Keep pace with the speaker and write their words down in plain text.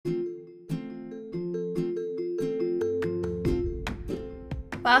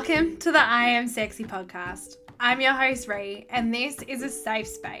Welcome to the I Am Sexy podcast. I'm your host, Ree, and this is a safe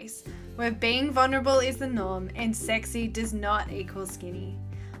space where being vulnerable is the norm and sexy does not equal skinny.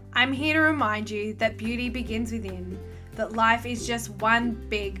 I'm here to remind you that beauty begins within, that life is just one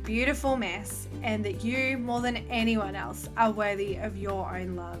big, beautiful mess, and that you, more than anyone else, are worthy of your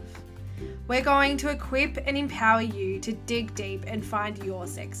own love. We're going to equip and empower you to dig deep and find your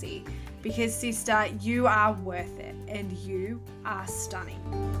sexy, because sister, you are worth it and you are stunning.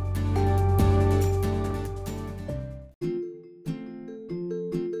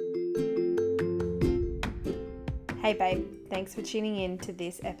 Hey babe, thanks for tuning in to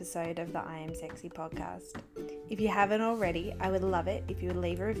this episode of the I Am Sexy podcast. If you haven't already, I would love it if you would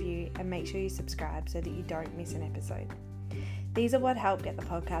leave a review and make sure you subscribe so that you don't miss an episode. These are what help get the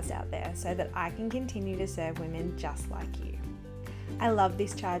podcast out there so that I can continue to serve women just like you. I love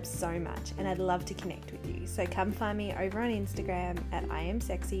this tribe so much and I'd love to connect with you, so come find me over on Instagram at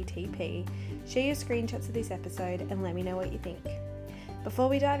IamSexyTP, share your screenshots of this episode and let me know what you think. Before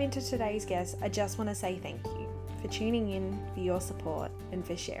we dive into today's guest, I just want to say thank you for tuning in, for your support and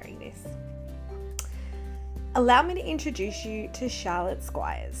for sharing this. Allow me to introduce you to Charlotte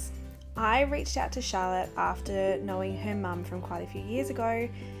Squires. I reached out to Charlotte after knowing her mum from quite a few years ago,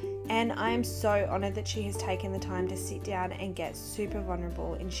 and I am so honoured that she has taken the time to sit down and get super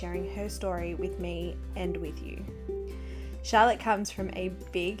vulnerable in sharing her story with me and with you. Charlotte comes from a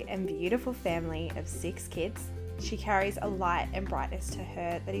big and beautiful family of 6 kids. She carries a light and brightness to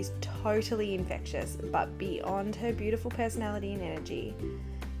her that is totally infectious, but beyond her beautiful personality and energy,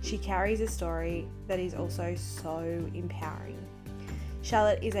 she carries a story that is also so empowering.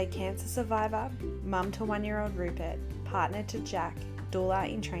 Charlotte is a cancer survivor, mum to 1-year-old Rupert, partner to Jack,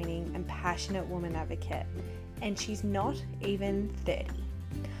 doula in training and passionate woman advocate, and she's not even 30.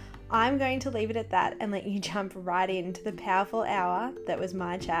 I'm going to leave it at that and let you jump right into the powerful hour that was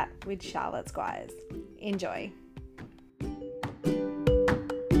my chat with Charlotte Squires. Enjoy.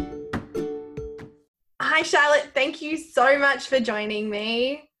 Hi Charlotte, thank you so much for joining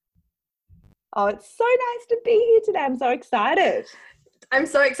me. Oh, it's so nice to be here today. I'm so excited. I'm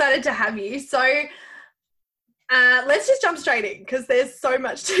so excited to have you. So let's just jump straight in because there's so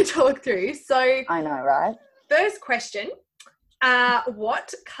much to talk through. So I know, right? First question,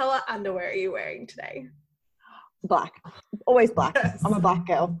 what colour underwear are you wearing today? Black. Always black. Yes. I'm a black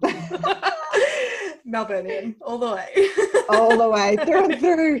girl. Melbourneian, all the way. All the way, through and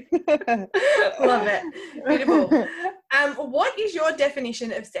through. Love it. Beautiful. What is your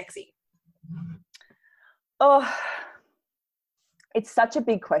definition of sexy? Oh, it's such a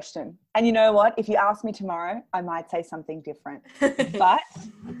big question. And you know what? If you ask me tomorrow, I might say something different. But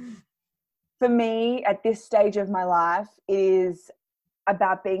for me, at this stage of my life, it is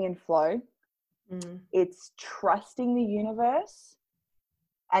about being in flow. It's trusting the universe,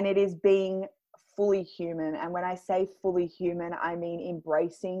 and it is being fully human. And when I say fully human, I mean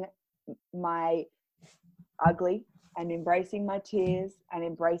embracing my ugly and embracing my tears and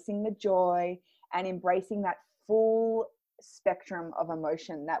embracing the joy and embracing that full spectrum of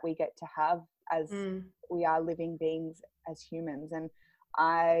emotion that we get to have as we are living beings as humans. And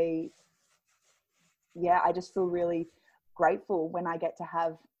I just feel really grateful when I get to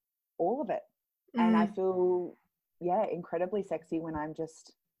have all of it. And I feel incredibly sexy when I'm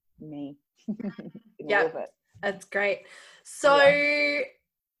just me. Yeah, that's great. So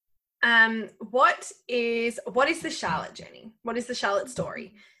what is the Charlotte journey? What is the Charlotte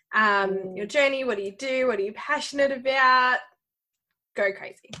story? Your journey, what do you do? What are you passionate about? Go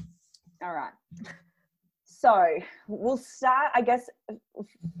crazy. All right. So we'll start, I guess,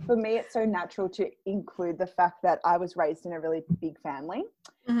 for me, it's so natural to include the fact that I was raised in a really big family.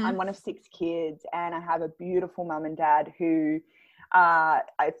 I'm one of 6 kids, and I have a beautiful mum and dad who I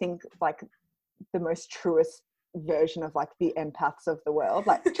think like the most truest version of like the empaths of the world,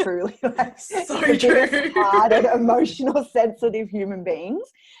 like truly like so true. Hearted, emotional, sensitive human beings,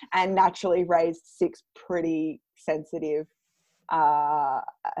 and naturally raised 6 pretty sensitive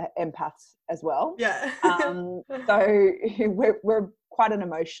empaths as well. Yeah. So we're quite an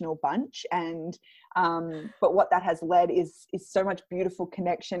emotional bunch, and but what that has led is so much beautiful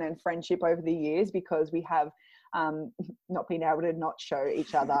connection and friendship over the years, because we have not been able to not show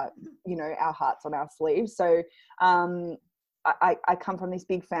each other, you know, our hearts on our sleeves. So I come from this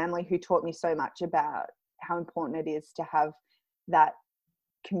big family who taught me so much about how important it is to have that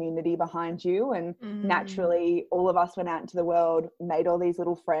community behind you, and naturally all of us went out into the world, made all these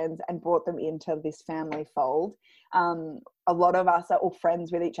little friends and brought them into this family fold. A lot of us are all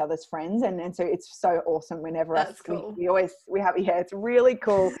friends with each other's friends, and so it's so awesome whenever That's cool. we have it's really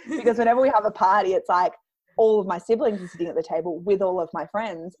cool because whenever we have a party, it's like all of my siblings are sitting at the table with all of my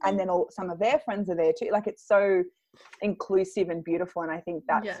friends, and then some of their friends are there too. Like, it's so inclusive and beautiful, and I think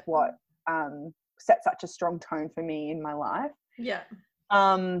that's what set such a strong tone for me in my life.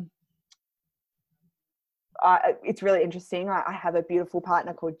 It's really interesting. I have a beautiful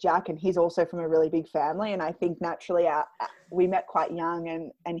partner called Jack, and he's also from a really big family, and I think naturally we met quite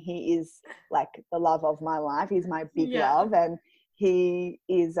young, and he is like the love of my life. He's my big love, and he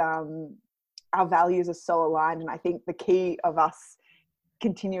is our values are so aligned, and I think the key of us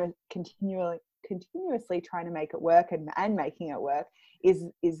continuously trying to make it work and making it work is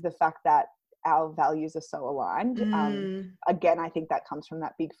the fact that our values are so aligned. Again, I think that comes from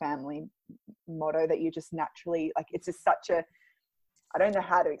that big family motto that you just naturally, like, it's just such a, I don't know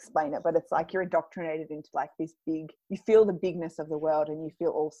how to explain it, but it's like you're indoctrinated into like this big, you feel the bigness of the world, and you feel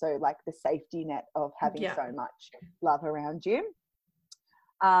also like the safety net of having so much love around you.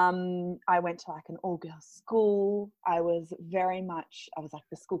 I went to like an all-girls school. I was like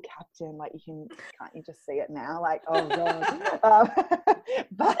the school captain. Like, can't you just see it now? Like, oh God.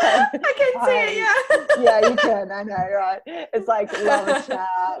 But I can see it, yeah, you can. I know, right? It's like love a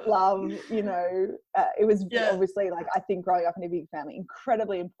chat, love, it was obviously, like, I think growing up in a big family,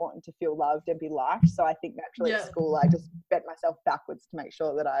 incredibly important to feel loved and be liked. So I think naturally at school, I just bent myself backwards to make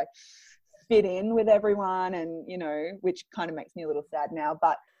sure that I fit in with everyone, and which kind of makes me a little sad now,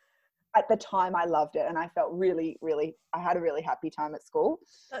 but at the time I loved it, and I felt really, really, I had a really happy time at school.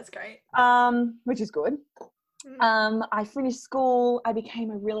 That's great. Which is good. I finished school. I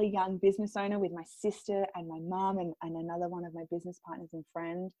became a really young business owner with my sister and my mum and another one of my business partners and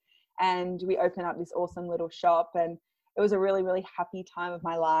friend, and we opened up this awesome little shop, and it was a really, really happy time of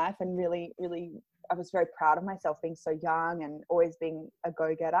my life, and really, really, I was very proud of myself being so young and always being a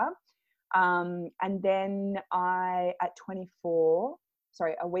go-getter. And then at 24,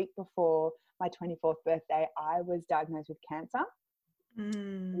 a week before my 24th birthday, I was diagnosed with cancer,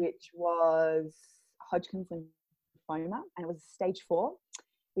 which was Hodgkin's lymphoma, and it was stage 4,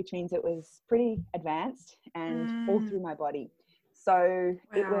 which means it was pretty advanced and all through my body. So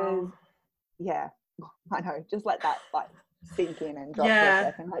it was, I know, just let that like sink in and drop for a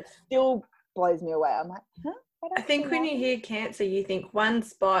second. It still blows me away. I'm like, huh? I think when you hear cancer, you think one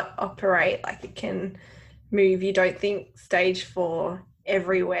spot, operate, like it can move. You don't think stage 4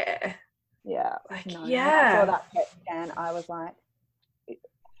 everywhere. Yeah. Like, no. When I saw that PET scan, I was like,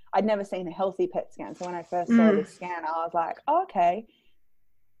 I'd never seen a healthy PET scan. So when I first saw this scan, I was like, oh, okay,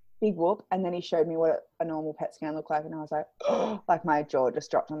 big whoop. And then he showed me what a normal PET scan looked like. And I was like, oh, like my jaw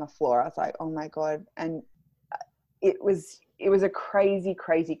just dropped on the floor. I was like, oh my God. And it was a crazy,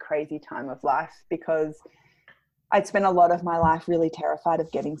 crazy, crazy time of life, because I'd spent a lot of my life really terrified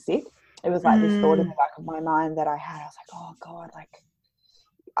of getting sick. It was like this thought in the back of my mind that I had. I was like, oh God, like,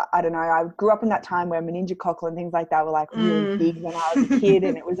 I don't know. I grew up in that time where meningococcal and things like that were like really big when I was a kid,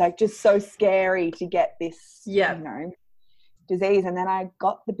 and it was like just so scary to get this, disease. And then I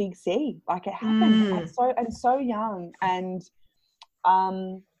got the big C. Like, it happened. I'm so young, and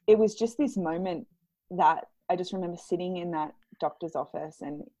it was just this moment that I just remember sitting in that doctor's office,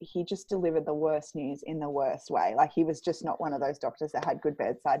 and he just delivered the worst news in the worst way. Like, he was just not one of those doctors that had good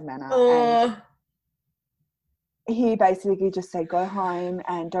bedside manner. And he basically just said, go home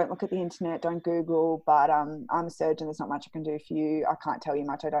and don't look at the internet, don't Google, but I'm a surgeon, there's not much I can do for you. I can't tell you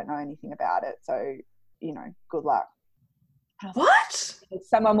much, I don't know anything about it, so good luck. What? Like,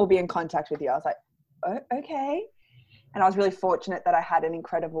 someone will be in contact with you. I was like, oh, okay. And I was really fortunate that I had an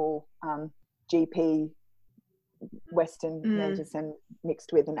incredible GP, Western medicine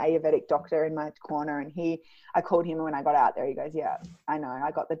mixed with an Ayurvedic doctor in my corner, and I called him, and when I got out there, he goes, yeah, I know,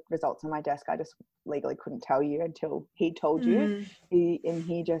 I got the results on my desk, I just legally couldn't tell you until he told you.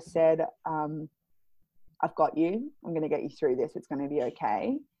 He just said, I've got you, I'm going to get you through this, it's going to be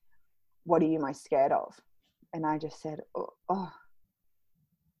okay, what are you most scared of? And I just said, oh.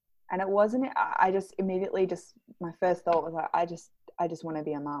 And it wasn't, I just immediately my first thought was like, I just want to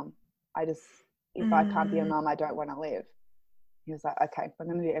be a mum. If I can't be a mum, I don't want to live. He was like, okay, we're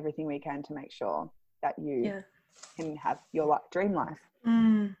going to do everything we can to make sure that you can have your dream life.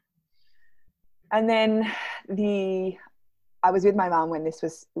 And then I was with my mum when this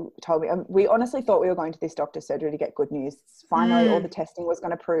was told me. We honestly thought we were going to this doctor's surgery to get good news. Finally, all the testing was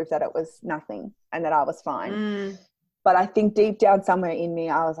going to prove that it was nothing and that I was fine. But I think deep down somewhere in me,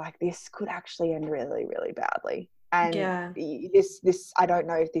 I was like, this could actually end really, really badly. And this, I don't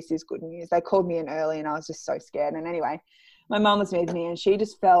know if this is good news. They called me in early, and I was just so scared. And anyway, my mum was with me, and she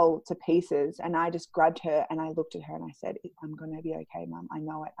just fell to pieces. And I just grabbed her, and I looked at her, and I said, I'm going to be okay, Mum. I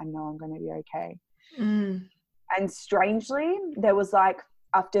know it. I know I'm going to be okay. And strangely, there was like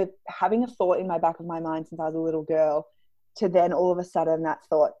after having a thought in my back of my mind since I was a little girl, to then all of a sudden that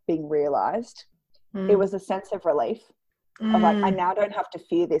thought being realized, it was a sense of relief of like, I now don't have to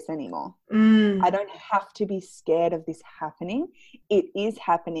fear this anymore. I don't have to be scared of this happening. It is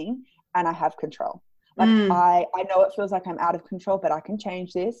happening and I have control. Like I know it feels like I'm out of control, but I can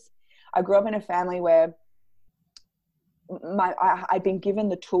change this. I grew up in a family where I'd been given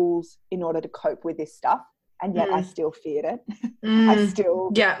the tools in order to cope with this stuff, and yet I still feared it. I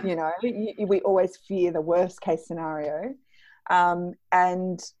still, you know, we always fear the worst case scenario.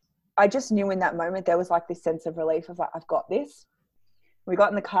 And I just knew in that moment there was like this sense of relief of like, I've got this. We got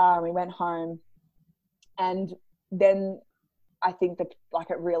in the car and we went home, and then I think that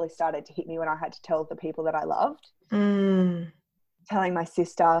like it really started to hit me when I had to tell the people that I loved, telling my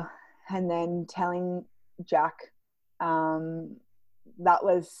sister, and then telling Jack. That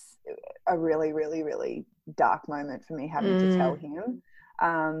was a really, really, really dark moment for me, having to tell him,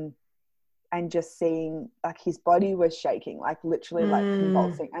 and just seeing like his body was shaking, like literally like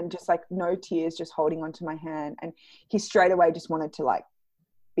convulsing, and just like no tears, just holding onto my hand. And he straight away just wanted to like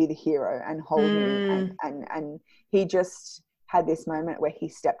be the hero and hold me, and he just had this moment where he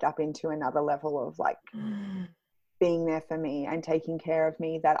stepped up into another level of like being there for me and taking care of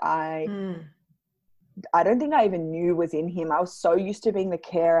me that I don't think I even knew was in him. I was so used to being the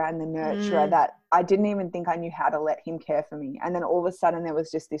carer and the nurturer that I didn't even think I knew how to let him care for me. And then all of a sudden there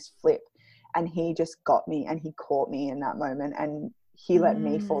was just this flip, and he just got me and he caught me in that moment, and he let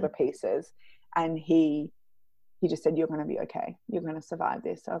me fall to pieces, and he just said, "You're going to be okay. You're going to survive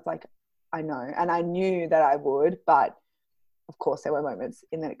this." I was like, I know. And I knew that I would, but of course there were moments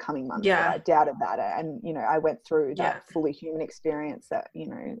in the coming months that I doubted that. And, you know, I went through that fully human experience that, you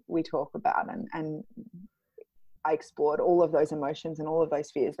know, we talk about, and I explored all of those emotions and all of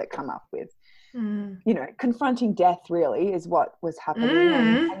those fears that come up with, you know, confronting death really is what was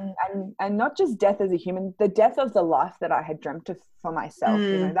happening. And not just death as a human, the death of the life that I had dreamt of for myself,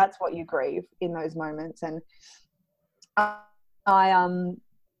 you know, that's what you grieve in those moments. And I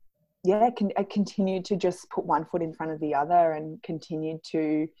continued to just put one foot in front of the other and continued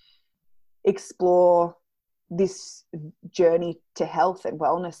to explore this journey to health and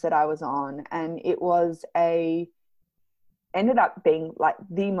wellness that I was on. And it was ended up being like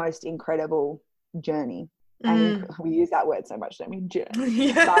the most incredible journey. And we use that word so much, don't we?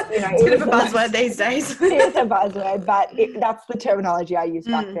 Journey. But, you know, it's a bit of a buzzword these days. It's a buzzword, but that's the terminology I used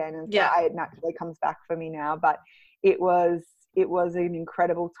back then. And so it naturally comes back for me now. But it was an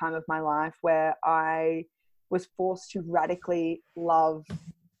incredible time of my life where I was forced to radically love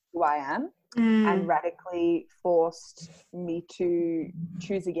who I am and radically forced me to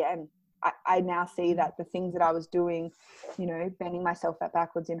choose again. I now see that the things that I was doing, you know, bending myself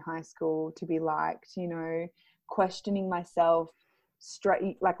backwards in high school to be liked, you know, questioning myself,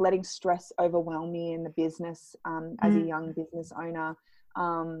 like letting stress overwhelm me in the business as a young business owner,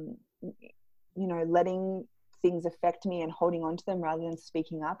 you know, letting things affect me and holding on to them rather than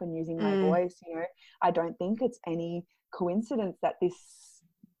speaking up and using my voice. You know, I don't think it's any coincidence that this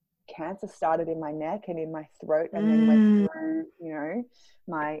cancer started in my neck and in my throat and then went through, you know,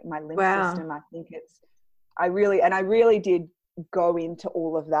 my lymph system. I think I really did go into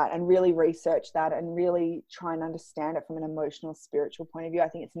all of that and really research that and really try and understand it from an emotional, spiritual point of view. I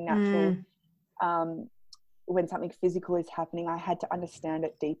think it's natural. When something physical is happening, I had to understand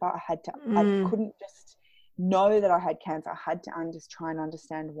it deeper. I couldn't just know that I had cancer. I had to try and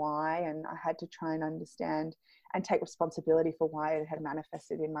understand why, and I had to try and understand and take responsibility for why it had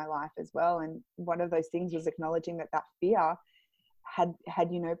manifested in my life as well. And one of those things was acknowledging that fear had,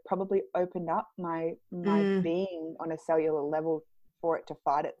 you know, probably opened up my being on a cellular level for it to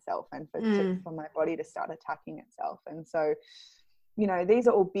fight itself and for my body to start attacking itself. And so, you know, these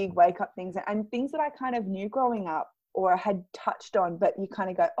are all big wake up things and things that I kind of knew growing up or had touched on, but you kind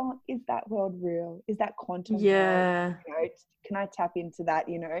of go, oh, is that world real? Is that quantum world? You know, can I tap into that,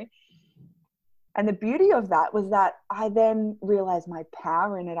 you know? And the beauty of that was that I then realized my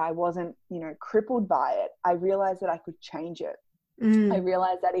power in it. I wasn't, you know, crippled by it. I realized that I could change it. I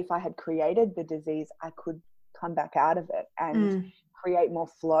realized that if I had created the disease, I could come back out of it and create more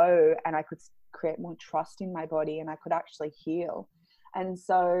flow, and I could create more trust in my body, and I could actually heal. And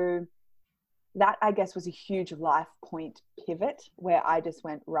so that, I guess, was a huge life point pivot where I just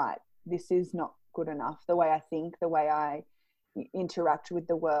went, right, this is not good enough. The way I think, the way I interact with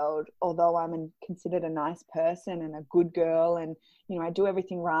the world, although I'm considered a nice person and a good girl and, you know, I do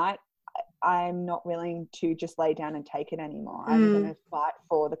everything right, I'm not willing to just lay down and take it anymore. I'm going to fight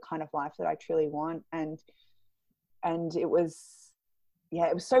for the kind of life that I truly want. And it was yeah,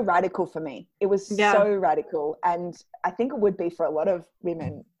 it was so radical for me. It was Yeah. so radical. And I think it would be for a lot of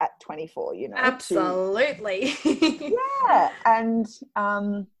women at 24, you know, Absolutely. yeah. And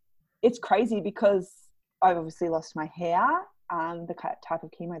it's crazy because I've obviously lost my hair. The type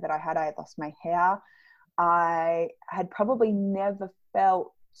of chemo that I had lost my hair. I had probably never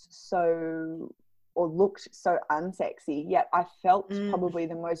felt so or looked so unsexy, yet I felt probably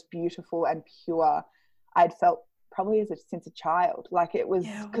the most beautiful and pure I'd felt probably since a child. Like it was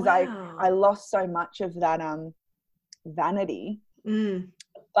because I lost so much of that vanity,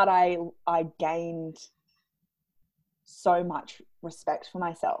 but I gained so much respect for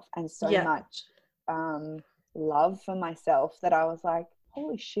myself and so much love for myself that I was like,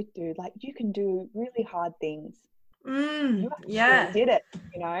 holy shit, dude, like you can do really hard things. You actually did it,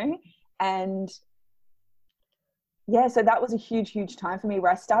 you know? And yeah, so that was a huge time for me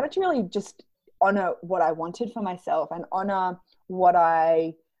where I started to really just honor what I wanted for myself and honor what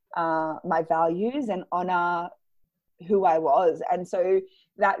my values and honor who I was. And so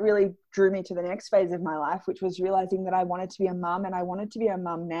that really drew me to the next phase of my life, which was realizing that I wanted to be a mum, and I wanted to be a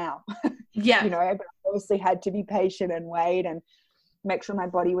mum now. Yeah. You know, but I obviously had to be patient and wait and make sure my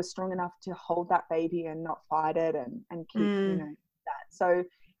body was strong enough to hold that baby and not fight it and keep, you know, that. So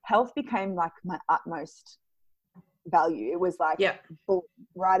health became like my utmost value. It was like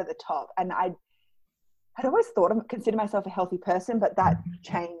right at the top. And I'd always considered myself a healthy person, but that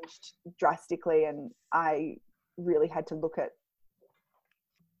changed drastically. And I really had to look at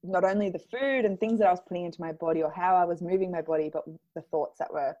not only the food and things that I was putting into my body or how I was moving my body, but the thoughts that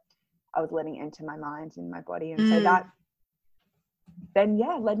I was letting into my mind and my body. And so that then,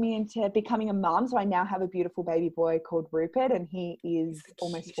 led me into becoming a mom. So I now have a beautiful baby boy called Rupert, and he is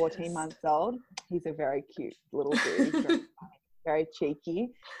almost 14 months old. He's a very cute little dude, very, very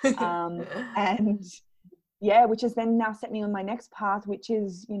cheeky. And which has then now set me on my next path, which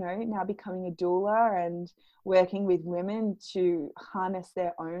is, you know, now becoming a doula and working with women to harness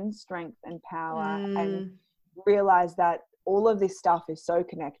their own strength and power and realize that all of this stuff is so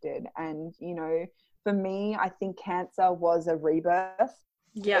connected. And, you know, for me, I think cancer was a rebirth.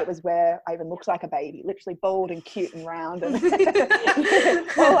 Yeah. It was where I even looked like a baby, literally bold and cute and round and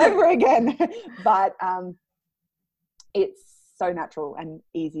all over again. But it's so natural and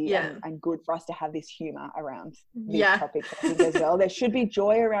easy and good for us to have this humor around these topics, I think, as well. There should be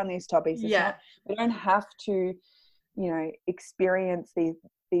joy around these topics. It's not, we don't have to, you know, experience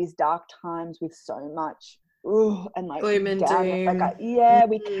these dark times with so much and like gloom and doom. Like,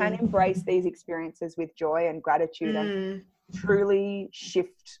 we can embrace these experiences with joy and gratitude and truly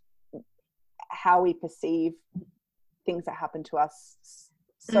shift how we perceive things that happen to us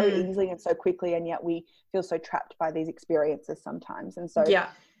so easily and so quickly, and yet we feel so trapped by these experiences sometimes. And so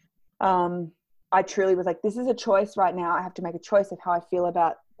I truly was like, this is a choice right now. I have to make a choice of how I feel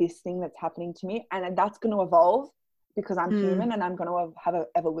about this thing that's happening to me, and that's going to evolve because I'm human and I'm going to have an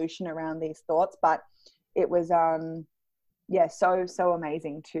evolution around these thoughts. But it was so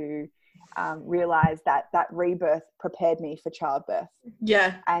amazing to realize that rebirth prepared me for childbirth.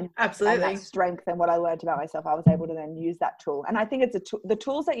 And absolutely, and that strength and what I learned about myself, I was able to then use that tool. And I think it's the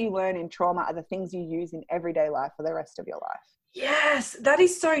tools that you learn in trauma are the things you use in everyday life for the rest of your life. Yes, that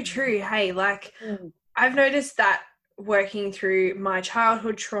is so true. Hey, like I've noticed that working through my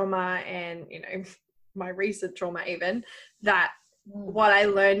childhood trauma and, you know, my recent trauma even, that what I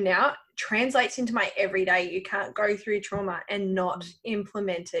learn now translates into my everyday. You can't go through trauma and not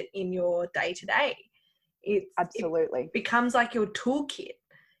implement it in your day-to-day. It becomes like your toolkit.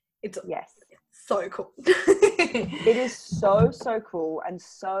 It's so cool. It is so cool, and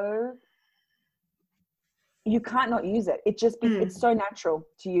so you can't not use it. It just it's so natural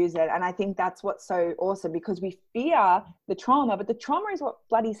to use it. And I think that's what's so awesome, because we fear the trauma, but the trauma is what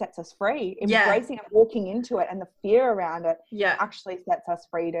bloody sets us free. Embracing and walking into it, and the fear around it actually sets us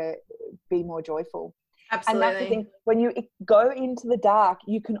free to be more joyful. Absolutely. And that's the thing, when you go into the dark,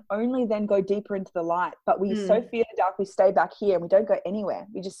 you can only then go deeper into the light. But we so fear the dark, we stay back here and we don't go anywhere.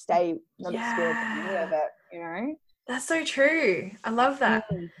 We just stay, not experiencing any of it, you know? That's so true. I love that.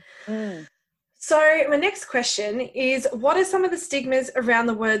 So my next question is, what are some of the stigmas around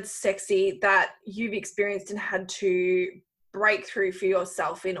the word sexy that you've experienced and had to break through for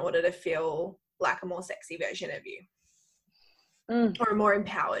yourself in order to feel like a more sexy version of you or a more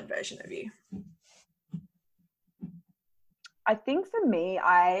empowered version of you? I think for me,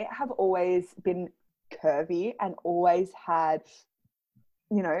 I have always been curvy and always had,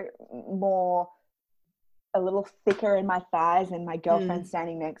 you know, a little thicker in my thighs and my girlfriend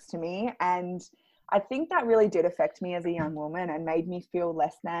standing next to me. And I think that really did affect me as a young woman and made me feel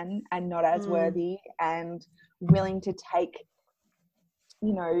less than and not as worthy and willing to take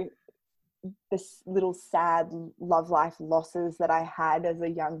you know, this little sad love life losses that I had as a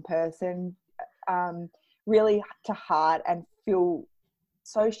young person, really to heart, and feel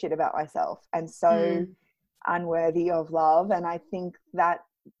so shit about myself and so unworthy of love. And I think that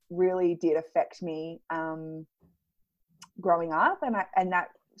really did affect me growing up. I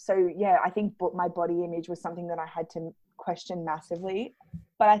think my body image was something that I had to question massively.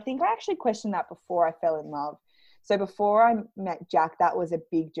 But I think I actually questioned that before I fell in love. So before I met Jack, that was a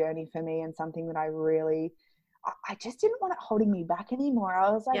big journey for me, and something that I just didn't want it holding me back anymore.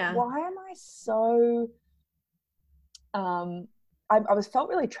 I was like, why am I so, I was felt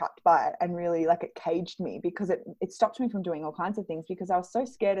really trapped by it, and really like it caged me, because it stopped me from doing all kinds of things, because I was so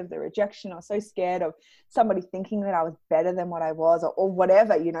scared of the rejection. I was so scared of somebody thinking that I was better than what I was, or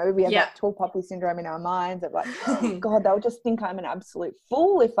whatever, we have that tall poppy syndrome in our minds of like, oh God, they'll just think I'm an absolute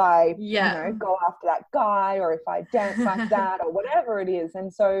fool if I, go after that guy, or if I dance like that, or whatever it is.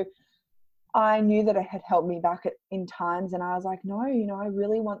 And so I knew that it had held me back in times, and I was like, no, I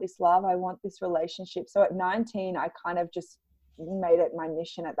really want this love. I want this relationship. So at 19, I kind of just made it my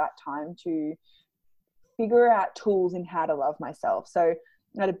mission at that time to figure out tools in how to love myself. So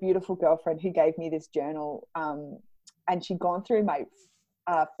I had a beautiful girlfriend who gave me this journal, and she'd gone through my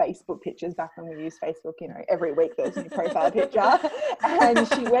Facebook pictures back when we used Facebook, every week there was a new profile picture, and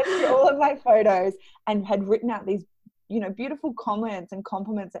she went through all of my photos and had written out these beautiful comments and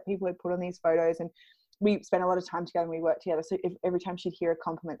compliments that people had put on these photos. And we spent a lot of time together, and we worked together. So every time she'd hear a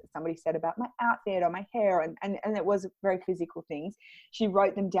compliment that somebody said about my outfit or my hair, and it was very physical things, she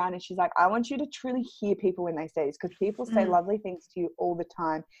wrote them down, and she's like, I want you to truly hear people when they say this, because people say lovely things to you all the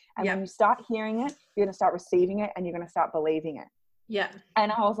time. And when you start hearing it, you're going to start receiving it, and you're going to start believing it. Yeah.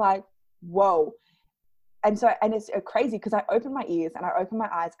 And I was like, whoa. And it's crazy, because I opened my ears and I opened my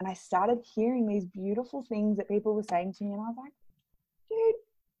eyes, and I started hearing these beautiful things that people were saying to me. And I was like, dude,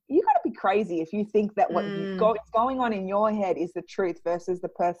 you got to be crazy if you think that what is going on in your head is the truth versus the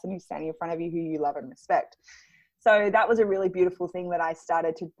person who's standing in front of you who you love and respect. So that was a really beautiful thing, that I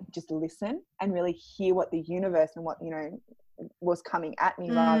started to just listen and really hear what the universe and what, was coming at me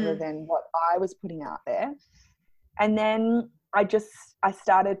rather than what I was putting out there. And then I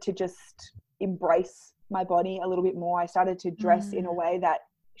started to just embrace my body a little bit more. I started to dress in a way that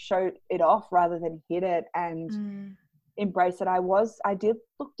showed it off rather than hid it, and embrace that I did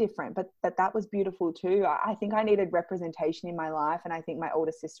look different, but that was beautiful too. I think I needed representation in my life, and I think my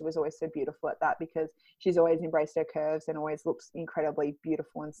older sister was always so beautiful at that, because she's always embraced her curves and always looks incredibly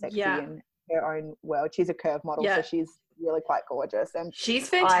beautiful and sexy in her own world. She's a curve model, so she's really quite gorgeous, and she's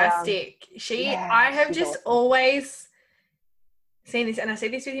fantastic. I have just awesome. Always seen this, and I see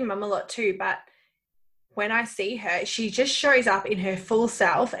this with your mum a lot too, but when I see her, she just shows up in her full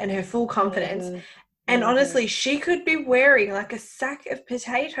self and her full confidence. And honestly, she could be wearing like a sack of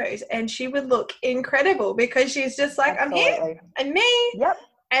potatoes and she would look incredible, because she's just like, absolutely. I'm here and me. Yep.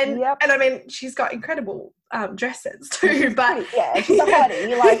 And I mean, she's got incredible dresses too, but she's a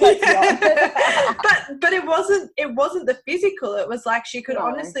hottie. but it wasn't the physical. It was like she could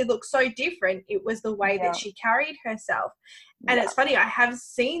honestly look so different. It was the way that she carried herself. And it's funny, I have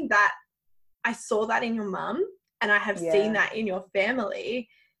seen that. I saw that in your mum, and I have seen that in your family.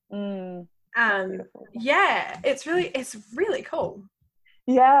 It's really cool.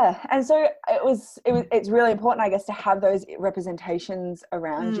 Yeah. And so it's really important, I guess, to have those representations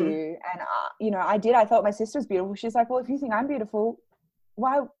around you. And I thought my sister was beautiful. She's like, well, if you think I'm beautiful,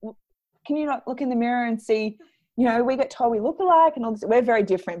 why can you not look in the mirror and see, we get told we look alike and all this. We're very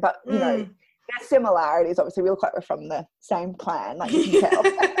different, but there's similarities. Obviously we look like we're from the same clan, like you can tell.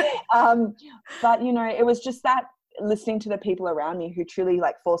 But it was just that, listening to the people around me who truly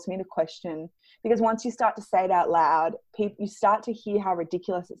like forced me to question, because once you start to say it out loud, you start to hear how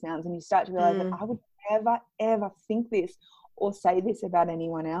ridiculous it sounds, and you start to realize that I would never ever think this or say this about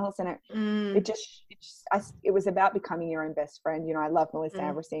anyone else. And it was about becoming your own best friend. I love Melissa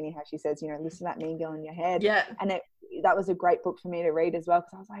Ambrosini, how she says, listen to that mean girl in your head. And that was a great book for me to read as well,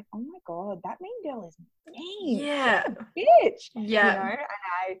 because I was like, oh my God, that mean girl is mean. She's a bitch.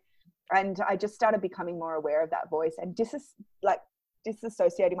 And I just started becoming more aware of that voice, and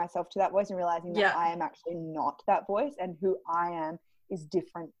disassociating myself to that voice, and realizing that I am actually not that voice, and who I am is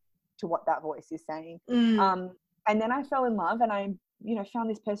different to what that voice is saying. And then I fell in love, and I, found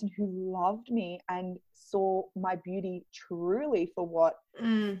this person who loved me and saw my beauty truly for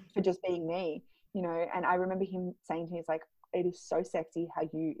just being me, and I remember him saying to me, it's like, it is so sexy how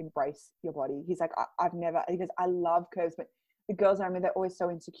you embrace your body. He's like, because I love curves, but the girls I remember, they're always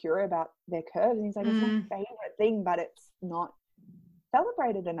so insecure about their curves. And he's like, it's my favorite thing, but it's not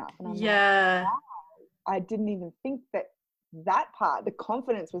celebrated enough. And I'm like, wow, I didn't even think that that part. The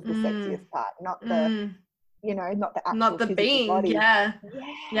confidence was the sexiest part, not the, you know, not the not actual the physical being. body.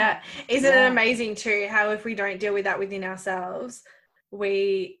 Yeah. Isn't it amazing too how if we don't deal with that within ourselves,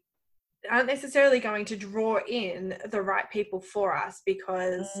 we aren't necessarily going to draw in the right people for us?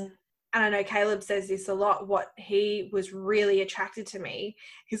 Because and I know Caleb says this a lot, what he was really attracted to me,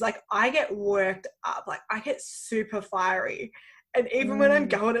 he's like, I get worked up, like I get super fiery, and even when I'm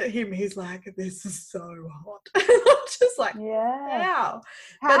going at him, he's like, this is so hot. I'm just like, wow.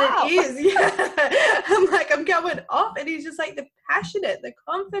 But it is, I'm like, I'm going off, and he's just like the passionate, the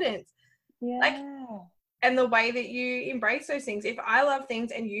confidence, like, and the way that you embrace those things. If I love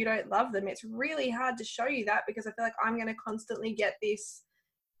things and you don't love them, it's really hard to show you that, because I feel like I'm going to constantly get this,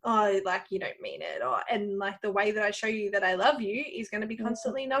 oh, like you don't mean it, or and like the way that I show you that I love you is going to be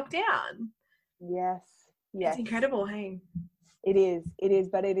constantly knocked down. Yes. It's incredible. Hey, it is,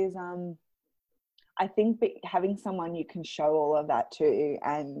 but it is I think having someone you can show all of that to,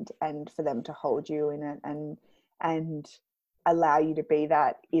 and for them to hold you in it and allow you to be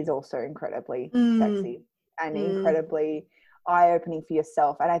that, is also incredibly sexy and incredibly eye-opening for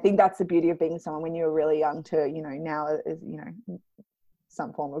yourself. And I think that's the beauty of being someone when you're really young to, you know, now is, you know,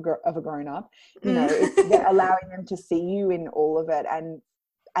 some form of a grown-up, you know, it's allowing them to see you in all of it,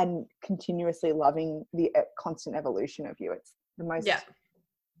 and continuously loving the constant evolution of you. It's the most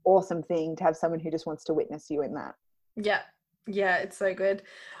awesome thing to have someone who just wants to witness you in that. Yeah, it's so good.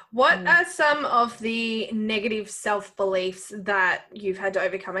 What are some of the negative self-beliefs that you've had to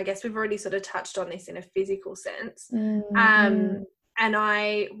overcome? I guess we've already sort of touched on this in a physical sense. And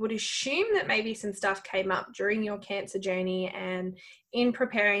I would assume that maybe some stuff came up during your cancer journey and in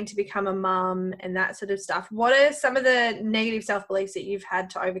preparing to become a mum and that sort of stuff. What are some of the negative self-beliefs that you've had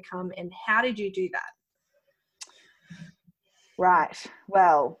to overcome, and how did you do that? Right.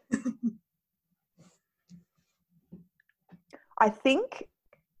 Well, I think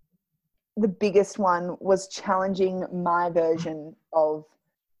the biggest one was challenging my version of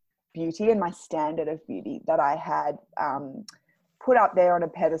beauty and my standard of beauty that I had put up there on a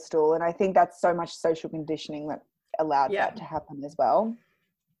pedestal. And I think that's so much social conditioning that allowed that to happen as well.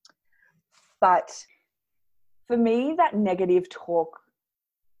 But for me, that negative talk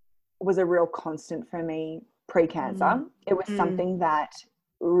was a real constant for me pre-cancer. It was something that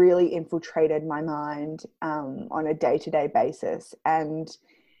really infiltrated my mind on a day-to-day basis. And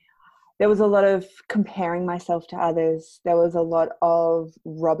there was a lot of comparing myself to others. There was a lot of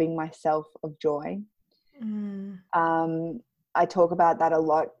robbing myself of joy. I talk about that a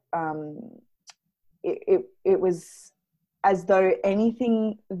lot. It was as though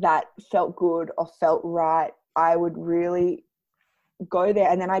anything that felt good or felt right, I would really go there,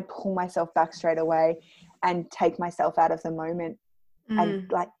 and then I'd pull myself back straight away and take myself out of the moment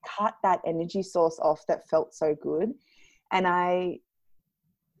and like cut that energy source off that felt so good. And I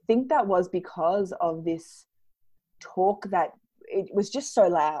think that was because of this talk that it was just so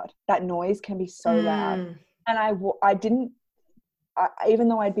loud. That noise can be so loud. And I didn't, even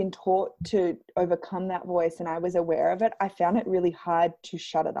though I'd been taught to overcome that voice and I was aware of it, I found it really hard to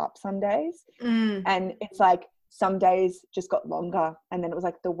shut it up some days. And it's like some days just got longer, and then it was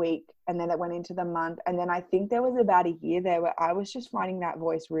like the week, and then it went into the month. And then I think there was about a year there where I was just finding that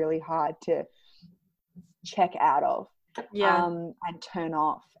voice really hard to check out of and turn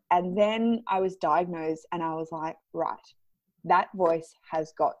off. And then I was diagnosed, and I was like, right, that voice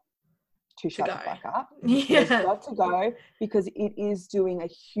has got to shut the fuck up. It has got to go, because it is doing a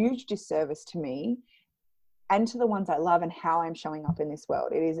huge disservice to me and to the ones I love and how I'm showing up in this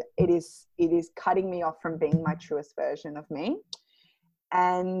world. It is cutting me off from being my truest version of me.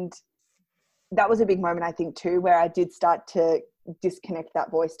 And that was a big moment, I think, too, where I did start to disconnect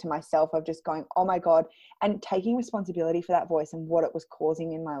that voice to myself, of just going, oh my God, and taking responsibility for that voice and what it was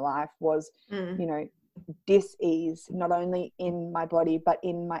causing in my life was, you know, dis-ease, not only in my body, but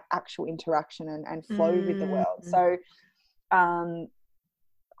in my actual interaction and flow with the world. So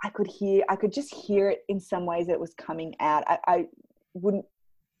I could just hear it in some ways that it was coming out. I wouldn't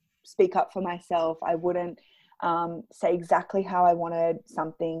speak up for myself. I wouldn't say exactly how I wanted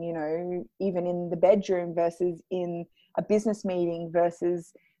something, you know, even in the bedroom versus in a business meeting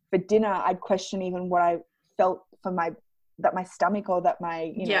versus for dinner. I'd question even what I felt for my stomach, or that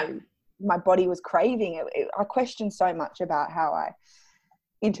my, you know, my body was craving. I questioned so much about how I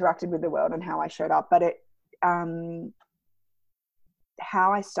interacted with the world and how I showed up. But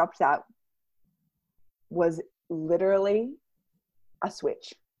how I stopped that was literally a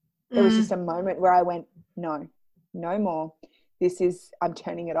switch. It was just a moment where I went, no more. I'm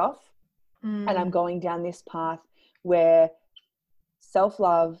turning it off, and I'm going down this path where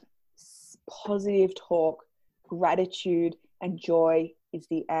self-love, positive talk, gratitude, and joy is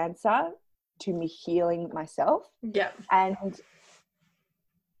the answer to me healing myself. Yeah. And,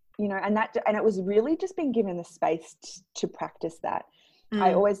 you know, and it was really just being given the space to practice that.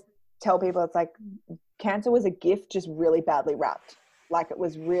 I always tell people, it's like cancer was a gift just really badly wrapped. Like it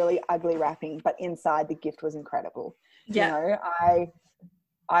was really ugly wrapping, but inside the gift was incredible. Yeah. You know,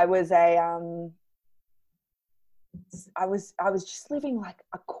 I was I was just living like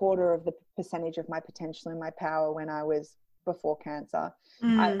a quarter of the percentage of my potential and my power when I was before cancer.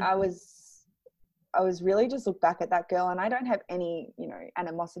 I was really just look back at that girl, and I don't have any, you know,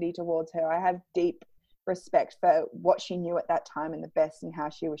 animosity towards her. I have deep respect for what she knew at that time and the best and how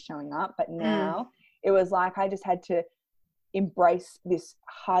she was showing up. But now it was like I just had to embrace this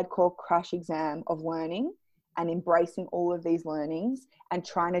hardcore crash exam of learning and embracing all of these learnings and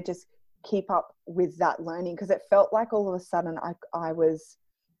trying to just keep up with that learning, because it felt like all of a sudden I was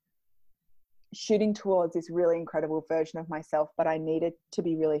shooting towards this really incredible version of myself, but I needed to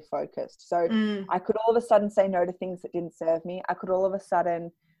be really focused. So I could all of a sudden say no to things that didn't serve me. I could all of a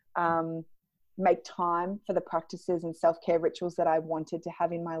sudden make time for the practices and self-care rituals that I wanted to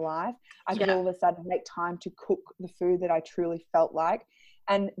have in my life. I could all of a sudden make time to cook the food that I truly felt like.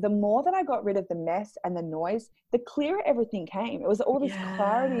 And the more that I got rid of the mess and the noise, the clearer everything came. It was all this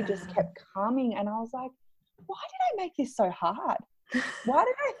clarity just kept coming. And I was like, why did I make this so hard? Why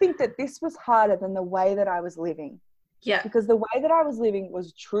did I think that this was harder than the way that I was living? Yeah. Because the way that I was living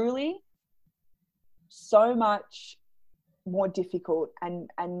was truly so much more difficult and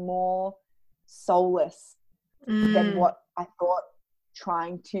more soulless than what I thought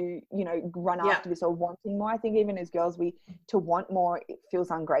trying to, you know, run after this or wanting more. I think even as girls, to want more, it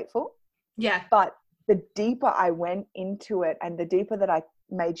feels ungrateful. Yeah. But the deeper I went into it and the deeper that I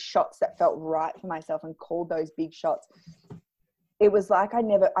made shots that felt right for myself and called those big shots, it was like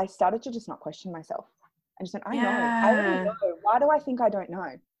I started to just not question myself. I just went, I know, I already know. Why do I think I don't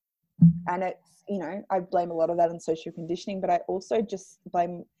know? And it's, you know, I blame a lot of that on social conditioning, but I also just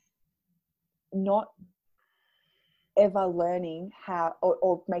blame not ever learning how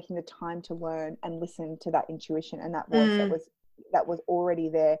or making the time to learn and listen to that intuition and that voice that was already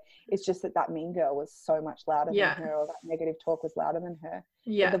there. It's just that mean girl was so much louder than her, or that negative talk was louder than her.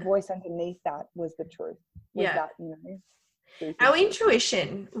 But the voice underneath that was the truth. That, you know, our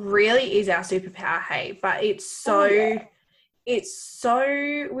intuition really is our superpower, hey, but it's so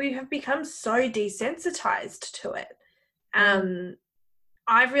we have become so desensitized to it.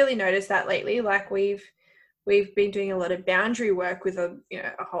 I've really noticed that lately. Like we've been doing a lot of boundary work with a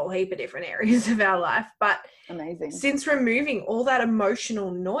whole heap of different areas of our life, but amazing. Since removing all that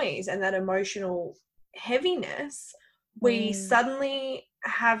emotional noise and that emotional heaviness, we suddenly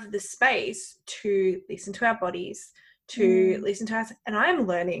have the space to listen to our bodies, to listen to us. And I'm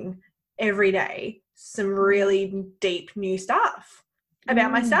learning every day some really deep new stuff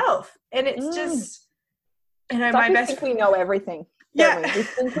about myself. And it's just, you know, my best. Think we know everything. We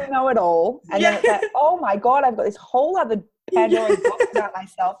think we know it all. And then it's like, oh my God, I've got this whole other Pandora's box about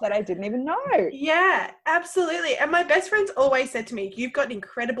myself that I didn't even know. Yeah, absolutely. And my best friends always said to me, you've got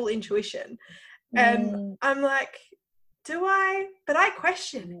incredible intuition. And I'm like, do I? But I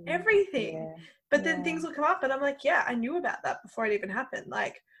question everything. Yeah. But then things will come up and I'm like, yeah, I knew about that before it even happened.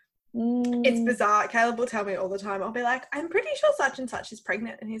 Like, it's bizarre. Caleb will tell me all the time. I'll be like, I'm pretty sure such and such is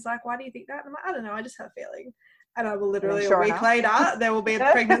pregnant. And he's like, why do you think that? And I'm like, I don't know. I just have a feeling. And I will literally a week later, there will be a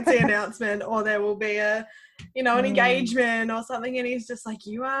pregnancy announcement, or there will be a, you know, an engagement or something. And he's just like,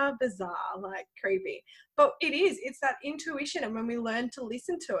 you are bizarre, like creepy. But it's that intuition. And when we learn to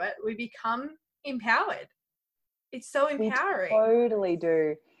listen to it, we become empowered. It's so empowering. We totally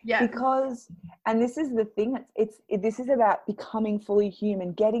do. Yeah. Because, and this is the thing, this is about becoming fully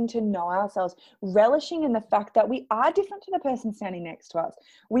human, getting to know ourselves, relishing in the fact that we are different to the person standing next to us.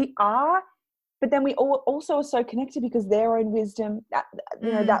 We are. But then we also are so connected because their own wisdom, that,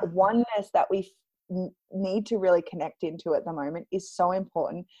 you know, that oneness that we need to really connect into at the moment is so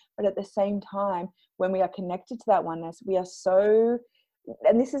important. But at the same time, when we are connected to that oneness, we are so,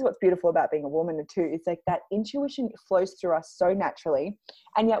 and this is what's beautiful about being a woman too, it's like that intuition flows through us so naturally,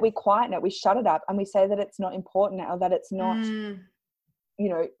 and yet we quieten it, we shut it up, and we say that it's not important or that it's not, you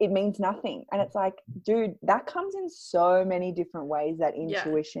know, it means nothing. And it's like, dude, that comes in so many different ways. That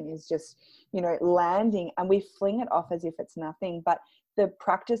intuition is just, you know, landing, and we fling it off as if it's nothing. But the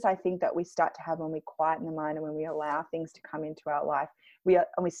practice, I think, that we start to have when we quieten the mind and when we allow things to come into our life, and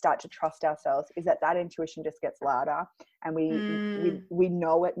we start to trust ourselves, is that intuition just gets louder, and we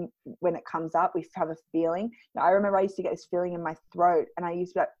know it when it comes up. We have a feeling. Now, I remember I used to get this feeling in my throat, and I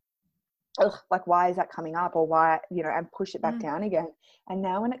used to be like, ugh, like, why is that coming up, or why, you know, and push it back down again. And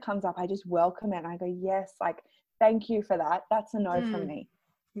now when it comes up, I just welcome it, and I go, yes, like, thank you for that. That's a no from me.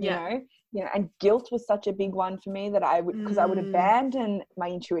 Yeah. And guilt was such a big one for me that I would, because I would abandon my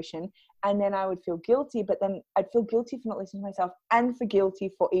intuition and then I would feel guilty, but then I'd feel guilty for not listening to myself and for guilty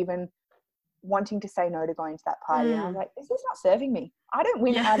for even wanting to say no to going to that party. And I was like, this is not serving me. I don't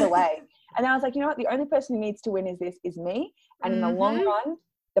win either way. And I was like, you know what? The only person who needs to win is me. And in the long run,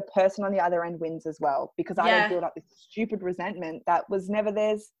 the person on the other end wins as well, because I don't build up this stupid resentment that was never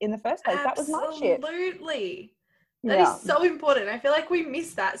theirs in the first place. That was my shit. Absolutely. That is so important. I feel like we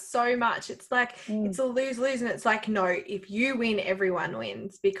miss that so much. It's like, it's a lose-lose, and it's like, no, if you win, everyone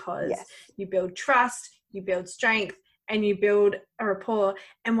wins, because you build trust, you build strength, and you build a rapport.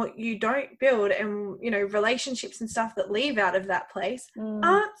 And what you don't build, and, you know, relationships and stuff that leave out of that place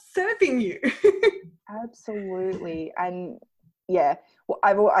aren't serving you. Absolutely. And yeah, well,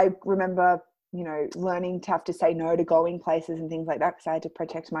 I remember, you know, learning to have to say no to going places and things like that, because I had to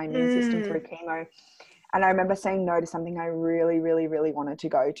protect my immune system through chemo. And I remember saying no to something I really, really, really wanted to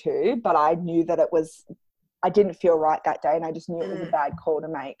go to, but I knew that I didn't feel right that day, and I just knew it was a bad call to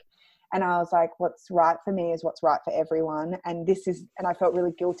make. And I was like, what's right for me is what's right for everyone. And I felt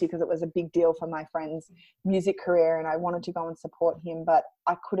really guilty because it was a big deal for my friend's music career, and I wanted to go and support him, but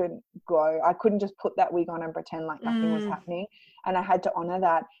I couldn't go. I couldn't just put that wig on and pretend like nothing was happening. And I had to honor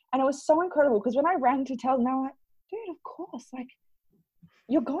that. And it was so incredible, because when I ran to tell them, they were like, dude, of course, like,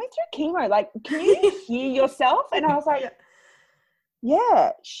 you're going through chemo, like, can you hear yourself? And I was like,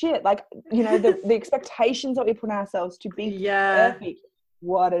 yeah, shit. Like, you know, the expectations that we put on ourselves to be perfect,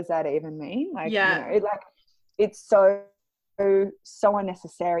 what does that even mean? Like, you know, like, it's so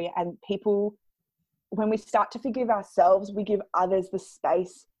unnecessary. And people, when we start to forgive ourselves, we give others the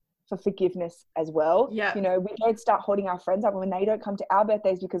space for forgiveness as well. You know, we don't start holding our friends up when they don't come to our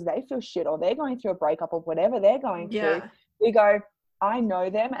birthdays because they feel shit, or they're going through a breakup, or whatever they're going through. We go, I know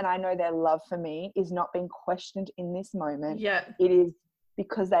them, and I know their love for me is not being questioned in this moment. It is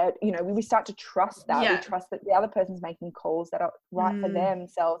because they, you know, we start to trust that. We trust that the other person's making calls that are right for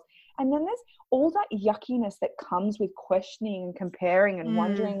themselves. And then there's all that yuckiness that comes with questioning and comparing and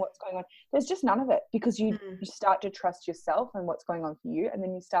wondering what's going on. There's just none of it, because you start to trust yourself and what's going on for you. And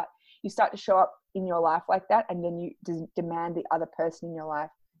then you start to show up in your life like that. And then you demand the other person in your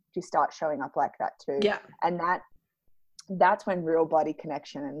life to start showing up like that too. And that's when real bloody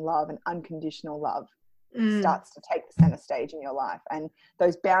connection and love and unconditional love starts to take the center stage in your life. And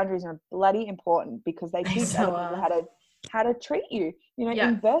those boundaries are bloody important, because they teach other people how to treat you. You know,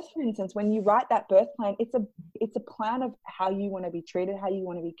 in birth, for instance, when you write that birth plan, it's a plan of how you want to be treated, how you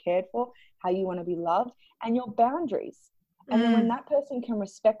want to be cared for, how you want to be loved, and your boundaries. And then when that person can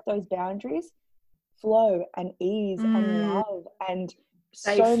respect those boundaries, flow and ease and love and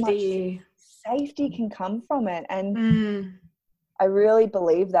so much safety can come from it. And I really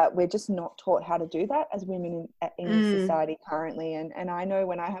believe that we're just not taught how to do that as women in society currently. And I know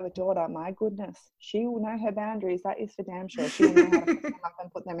when I have a daughter, my goodness, she will know her boundaries. That is for damn sure. She will know how to put them up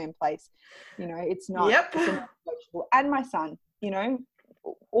and put them in place. You know, it's not it's non-negotiable. And my son, you know,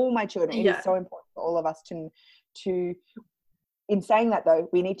 all my children, it is so important for all of us to in saying that, though,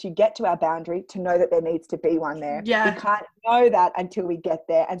 we need to get to our boundary to know that there needs to be one there. We can't know that until we get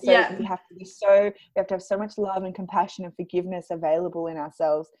there. And so we have to have so much love and compassion and forgiveness available in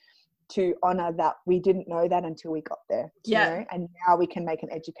ourselves to honor that we didn't know that until we got there. You know? And now we can make an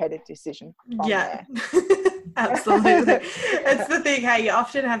educated decision from there. Absolutely. It's the thing, hey, you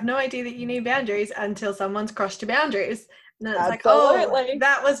often have no idea that you need boundaries until someone's crossed your boundaries. And then it's like, oh,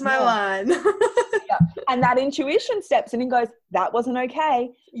 that was my line. And that intuition steps in and goes, that wasn't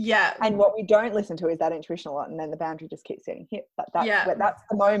okay. And what we don't listen to is that intuition a lot, and then the boundary just keeps getting hit. But that's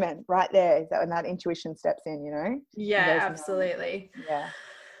the moment right there, is that when that intuition steps in, you know? Absolutely.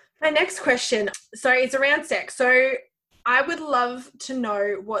 My next question, so it's around sex. So I would love to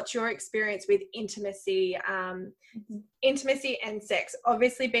know what's your experience with intimacy, intimacy and sex,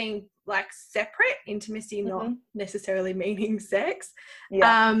 obviously being like separate, intimacy not necessarily meaning sex,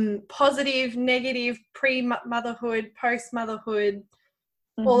 positive, negative, pre-motherhood, post-motherhood,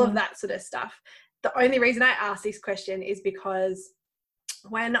 all of that sort of stuff. The only reason I ask this question is because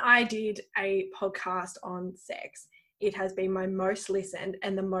when I did a podcast on sex, it has been my most listened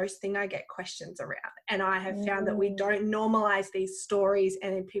and the most thing I get questions around. And I have found that we don't normalize these stories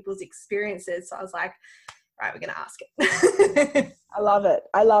and in people's experiences. So I was like, right, we're going to ask it. I love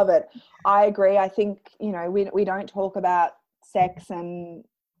it. I agree. I think, you know, we don't talk about sex and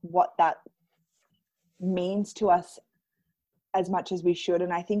what that means to us as much as we should.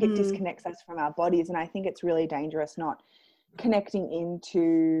 And I think it disconnects us from our bodies. And I think it's really dangerous not connecting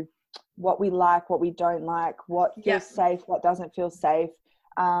into what we like, what we don't like, what feels safe, what doesn't feel safe.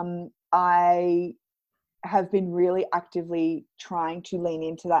 I have been really actively trying to lean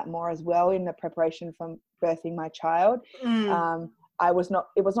into that more as well in the preparation from birthing my child. It was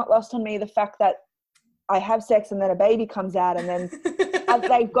not lost on me the fact that I have sex and then a baby comes out, and then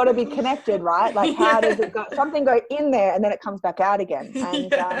they've got to be connected, right? Like, how does it go? Something go in there and then it comes back out again.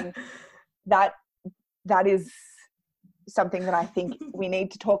 And that is something that I think we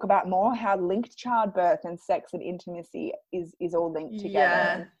need to talk about more, how linked childbirth and sex and intimacy is all linked together.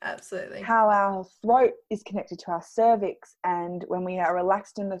 Yeah, absolutely. How our throat is connected to our cervix, and when we are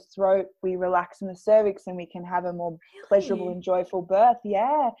relaxed in the throat, we relax in the cervix and we can have a more pleasurable and joyful birth.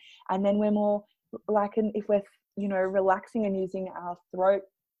 Yeah. And then we're more like, if we're, relaxing and using our throat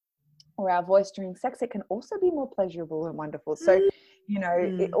or our voice during sex, it can also be more pleasurable and wonderful. So,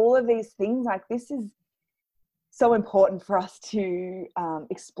 all of these things, like, this is so important for us to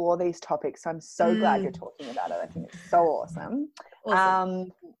explore these topics. So I'm so glad you're talking about it. I think it's so awesome.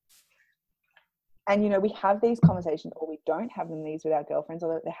 And we have these conversations, or we don't have these with our girlfriends,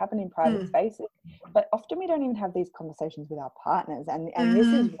 or they happen in private spaces, but often we don't even have these conversations with our partners. And this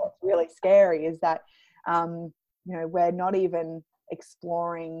is what's really scary, is that we're not even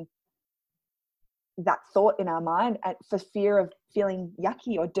exploring that thought in our mind for fear of feeling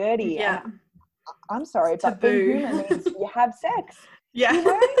yucky or dirty. Yeah. And I'm sorry, but being human means you have sex. Yeah.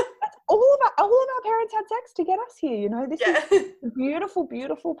 That's all of our parents had sex to get us here. This is a beautiful,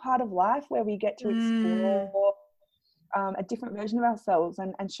 beautiful part of life where we get to explore a different version of ourselves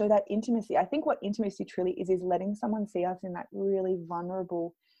and show that intimacy. I think what intimacy truly is letting someone see us in that really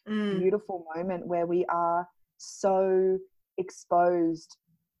vulnerable, beautiful moment where we are so exposed,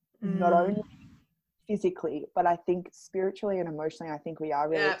 not only physically, but I think spiritually and emotionally, I think we are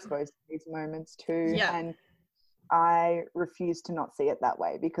really exposed to these moments too. And I refuse to not see it that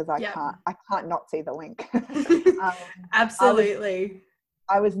way, because I can't not see the link. Absolutely.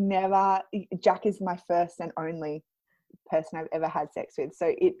 I was never, Jack is my first and only person I've ever had sex with.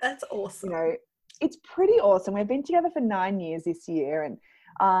 So that's awesome. It's pretty awesome. We've been together for 9 years this year, and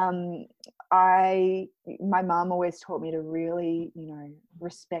my mum always taught me to really,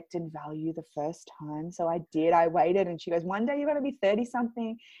 respect and value the first time. So I did. I waited, and she goes, one day you're going to be 30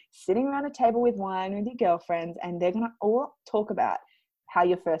 something, sitting around a table with wine with your girlfriends, and they're going to all talk about how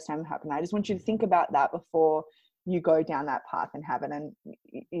your first time happened. I just want you to think about that before you go down that path and have it, and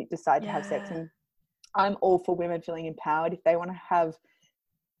you decide to have sex. And I'm all for women feeling empowered. If they want to have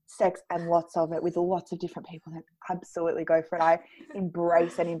sex and lots of it with lots of different people, then absolutely go for it. I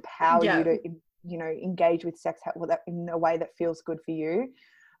embrace and empower you to, engage with sex in a way that feels good for you.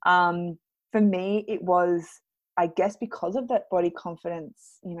 For me, it was, I guess, because of that body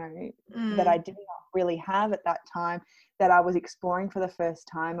confidence, that I did not really have at that time, that I was exploring for the first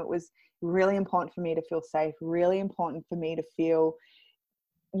time. It was really important for me to feel safe, really important for me to feel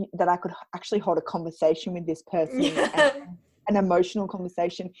that I could actually hold a conversation with this person, an emotional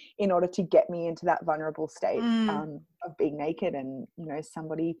conversation, in order to get me into that vulnerable state of being naked and,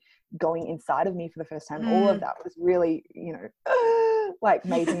 somebody going inside of me for the first time. All of that was really, like,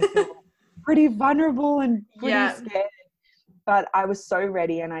 made me feel pretty vulnerable and pretty scared. But I was so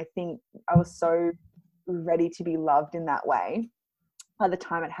ready, and I think I was so ready to be loved in that way by the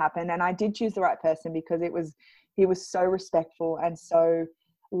time it happened. And I did choose the right person, because he was so respectful and so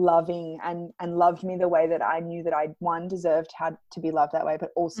loving and loved me the way that I knew that I, one, deserved how to be loved that way,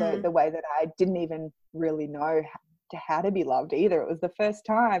 but also the way that I didn't even really know how to be loved either. It was the first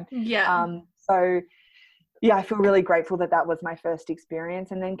time. So I feel really grateful that was my first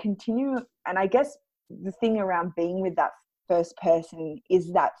experience, and then continue. And I guess the thing around being with that first person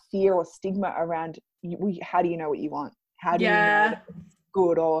is that fear or stigma around how do you know what you want? How do you know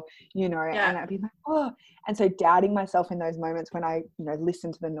good, or and I'd be like, oh, and so doubting myself in those moments when I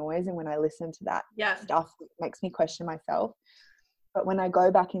listen to the noise, and when I listen to that stuff, it makes me question myself. But when I go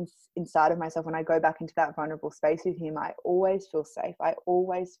back inside of myself, when I go back into that vulnerable space with him, I always feel safe. I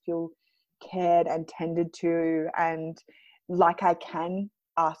always feel cared and tended to, and like I can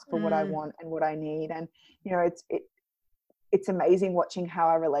ask for what I want and what I need. And it's amazing watching how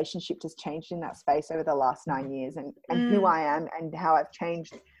our relationship has changed in that space over the last 9 years, and who I am, and how I've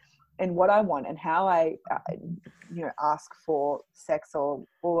changed, and what I want, and how I ask for sex, or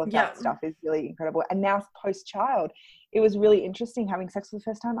all of that stuff is really incredible. And now post-child, it was really interesting having sex for the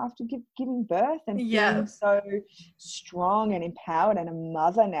first time after giving birth, and feeling so strong and empowered, and a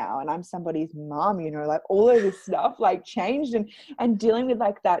mother now, and I'm somebody's mom, like all of this stuff like changed, and dealing with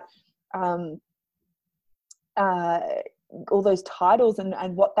like that all those titles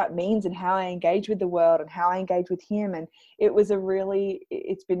and what that means, and how I engage with the world, and how I engage with him. And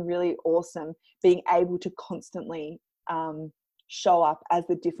it's been really awesome being able to constantly show up as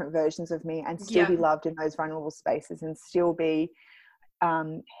the different versions of me and still be loved in those vulnerable spaces and still be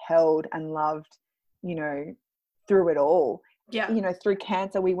held and loved, you know, through it all. Yeah. You know, through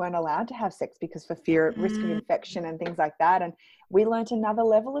cancer, we weren't allowed to have sex because for fear of risk of infection and things like that. And we learnt another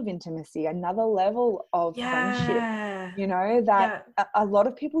level of intimacy, another level of friendship, you know, that a lot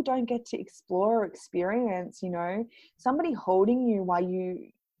of people don't get to explore or experience. You know, somebody holding you while you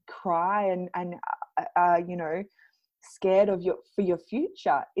cry and you know, scared of for your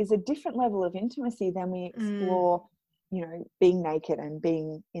future is a different level of intimacy than we explore, you know, being naked and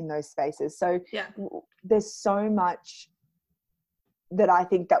being in those spaces. So there's so much that I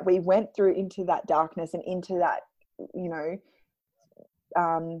think that we went through into that darkness and into that, you know,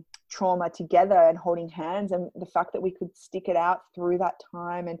 trauma together and holding hands, and the fact that we could stick it out through that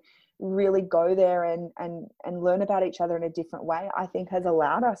time and really go there and learn about each other in a different way, I think has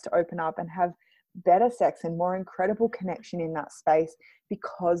allowed us to open up and have better sex and more incredible connection in that space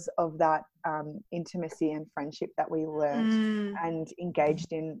because of that intimacy and friendship that we learned and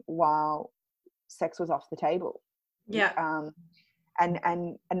engaged in while sex was off the table. And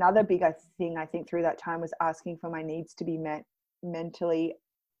another big thing I think through that time was asking for my needs to be met mentally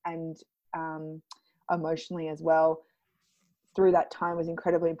and emotionally as well. Through that time was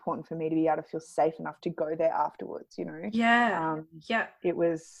incredibly important for me to be able to feel safe enough to go there afterwards, you know. It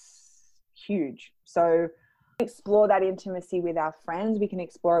was huge. So explore that intimacy with our friends, we can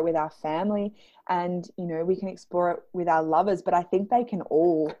explore it with our family, and you know, we can explore it with our lovers, but I think they can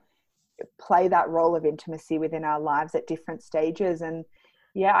all play that role of intimacy within our lives at different stages. And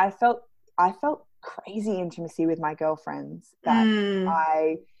I felt crazy intimacy with my girlfriends that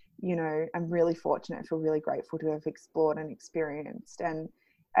I, you know, I'm really fortunate, feel really grateful to have explored and experienced. And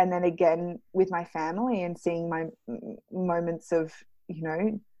then again with my family and seeing my moments of, you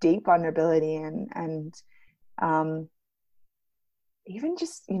know, deep vulnerability and even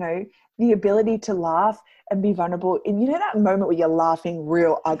just, you know, the ability to laugh and be vulnerable. And you know, that moment where you're laughing,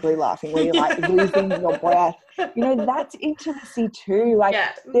 real ugly laughing, where you're like losing your breath, you know, that's intimacy too. Like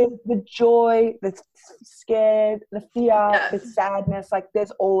there's the joy, the scared, the fear, the sadness, like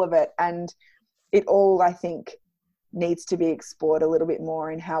there's all of it. And it all, I think, needs to be explored a little bit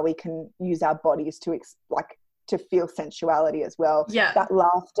more in how we can use our bodies to to feel sensuality as well. That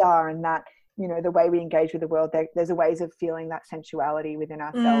laughter and that, you know, the way we engage with the world, there's a ways of feeling that sensuality within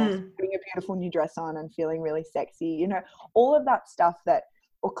ourselves, putting a beautiful new dress on and feeling really sexy, you know, all of that stuff, that,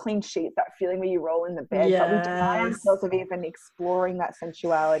 or clean sheets, that feeling where you roll in the bed, but we deny ourselves of even exploring that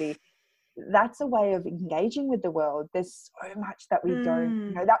sensuality. That's a way of engaging with the world. There's so much that we don't,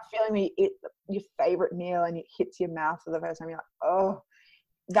 you know, that feeling when you eat your favorite meal and it hits your mouth for the first time, you're like, oh,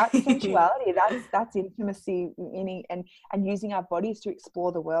 that's sensuality. that's intimacy, and using our bodies to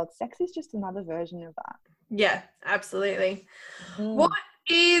explore the world. Sex is just another version of that. Yeah, absolutely. What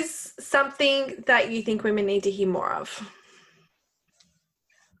is something that you think women need to hear more of?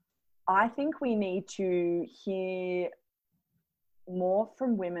 I think we need to hear more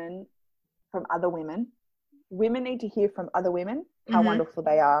from women, from other women. Women need to hear from other women how wonderful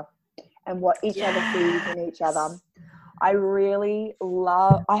they are and what each other sees in each other. I really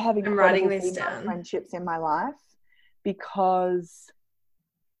love, I have incredible female friendships in my life because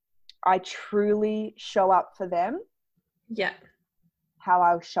I truly show up for them how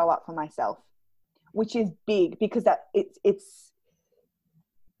I show up for myself, which is big because that it's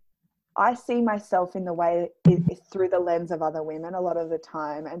I see myself in the way through the lens of other women a lot of the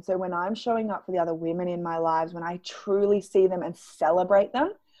time. And so when I'm showing up for the other women in my lives, when I truly see them and celebrate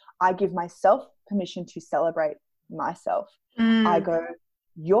them, I give myself permission to celebrate myself. I go,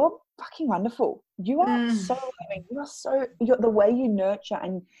 you're fucking wonderful. You are so loving. You're the way you nurture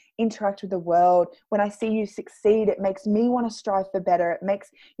and interact with the world. When I see you succeed, it makes me want to strive for better. It makes,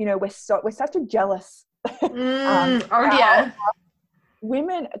 you know, we're such a jealous.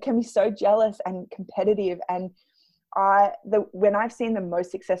 Women can be so jealous and competitive. And when I've seen the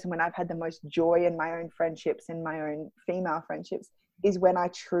most success and when I've had the most joy in my own friendships, in my own female friendships, is when I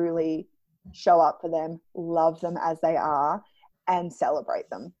truly show up for them, love them as they are, and celebrate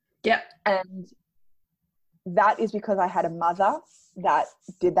them. And that is because I had a mother that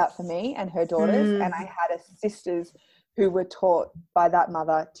did that for me and her daughters, and I had sisters who were taught by that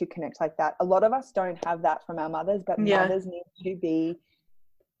mother to connect like that. A lot of us don't have that from our mothers, but mothers need to be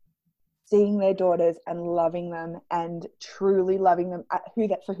seeing their daughters and loving them and truly loving them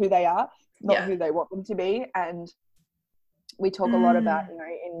for who they are, not who they want them to be. And we talk a lot about, you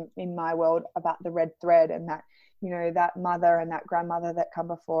know, in my world, about the red thread, and that, you know, that mother and that grandmother that come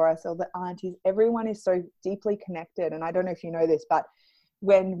before us, or the aunties, everyone is so deeply connected. And I don't know if you know this, but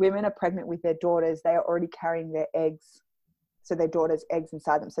when women are pregnant with their daughters, they are already carrying their eggs so their daughter's eggs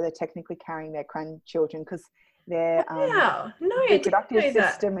inside them. So they're technically carrying their grandchildren because their reproductive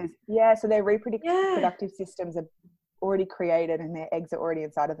system is, so their reproductive systems are already created and their eggs are already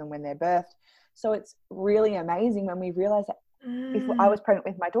inside of them when they're birthed. So it's really amazing when we realize that if I was pregnant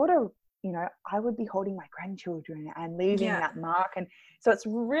with my daughter, you know, I would be holding my grandchildren and leaving that mark. And so it's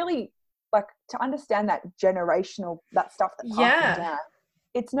really like to understand that generational, that stuff that's passing down.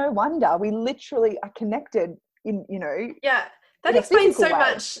 It's no wonder we literally are connected in, you know. Yeah, that explains so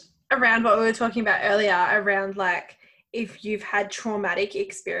much around what we were talking about earlier around like if you've had traumatic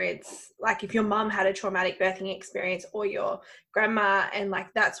experience, like if your mum had a traumatic birthing experience or your grandma, and like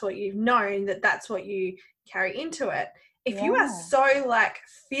that's what you've known, that's what you carry into it. If you are so like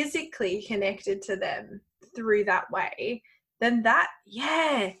physically connected to them through that way, then that,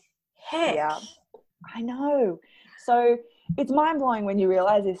 heck. Yeah, I know. So it's mind-blowing when you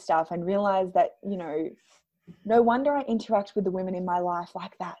realize this stuff and realize that, you know, no wonder I interact with the women in my life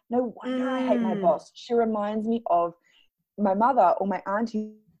like that. No wonder I hate my boss. She reminds me of my mother or my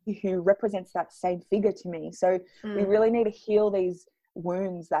auntie who represents that same figure to me. So we really need to heal these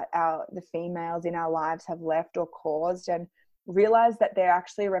wounds that the females in our lives have left or caused, and realize that they're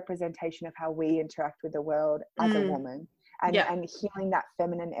actually a representation of how we interact with the world as a woman, and healing that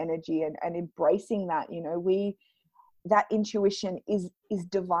feminine energy and embracing that, you know, that intuition is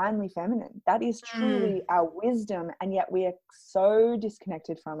divinely feminine. That is truly our wisdom, and yet we are so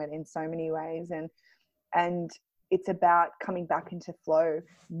disconnected from it in so many ways. And it's about coming back into flow,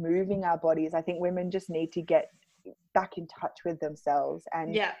 moving our bodies. I think women just need to get back in touch with themselves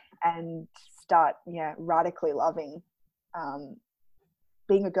and start radically loving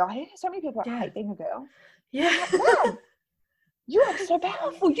being a girl. I hear so many people hate being a girl. Like, you are so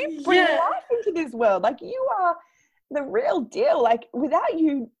powerful. You bring life into this world. Like, you are the real deal. Like, without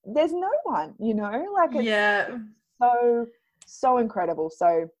you, there's no one, you know? Like, it's so incredible.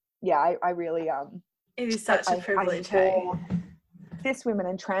 So yeah, I really it is such a privilege. Cis women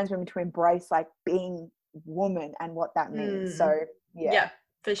and trans women to embrace like being woman and what that means. So yeah,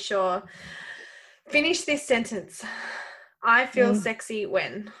 for sure. Finish this sentence. I feel sexy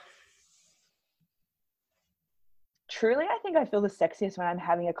when. Truly, I think I feel the sexiest when I'm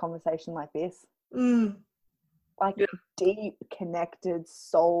having a conversation like this. Like deep, connected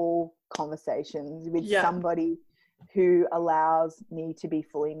soul conversations with somebody who allows me to be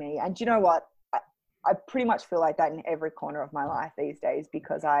fully me. And do you know what? I pretty much feel like that in every corner of my life these days,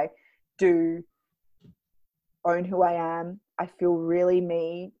 because I do own who I am. I feel really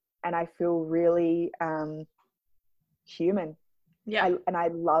me, and I feel really human. And I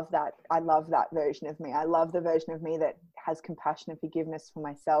love that. I love that version of me. I love the version of me that has compassion and forgiveness for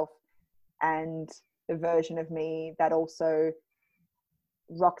myself, and the version of me that also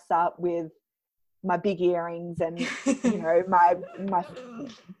rocks up with my big earrings and you know, my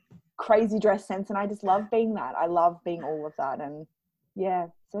crazy dress sense. And I just love being that. I love being all of that. And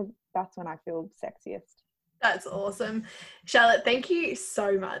so that's when I feel sexiest. That's awesome. Charlotte, thank you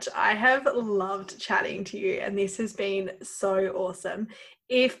so much. I have loved chatting to you, and this has been so awesome.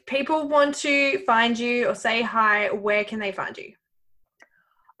 If people want to find you or say hi, where can they find you?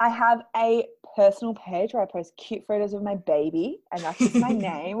 I have a personal page where I post cute photos of my baby, and that's just my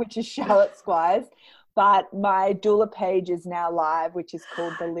name, which is Charlotte Squires. But my doula page is now live, which is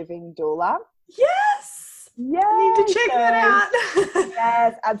called The Living Doula. Yes! Yes! I need to check that out.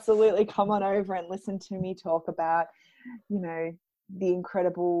 Yes, absolutely. Come on over and listen to me talk about, you know, the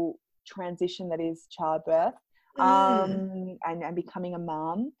incredible transition that is childbirth and becoming a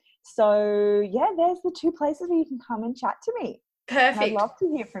mom. So, there's the two places where you can come and chat to me. Perfect. And I'd love to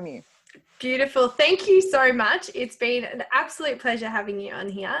hear from you. Beautiful. Thank you so much. It's been an absolute pleasure having you on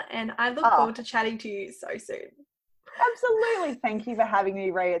here, and I look forward to chatting to you so soon. Absolutely. Thank you for having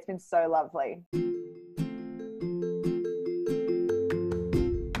me, Ray. It's been so lovely.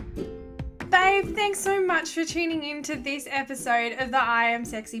 Babe, thanks so much for tuning in to this episode of the I Am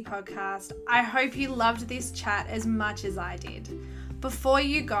Sexy podcast. I hope you loved this chat as much as I did. Before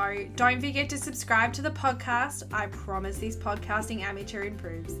you go, don't forget to subscribe to the podcast. I promise this podcasting amateur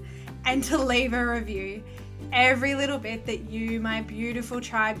improves. And to leave a review. Every little bit that you, my beautiful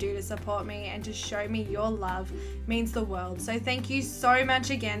tribe, do to support me and to show me your love means the world. So thank you so much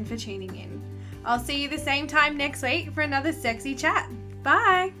again for tuning in. I'll see you the same time next week for another sexy chat.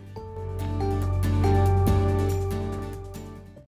 Bye.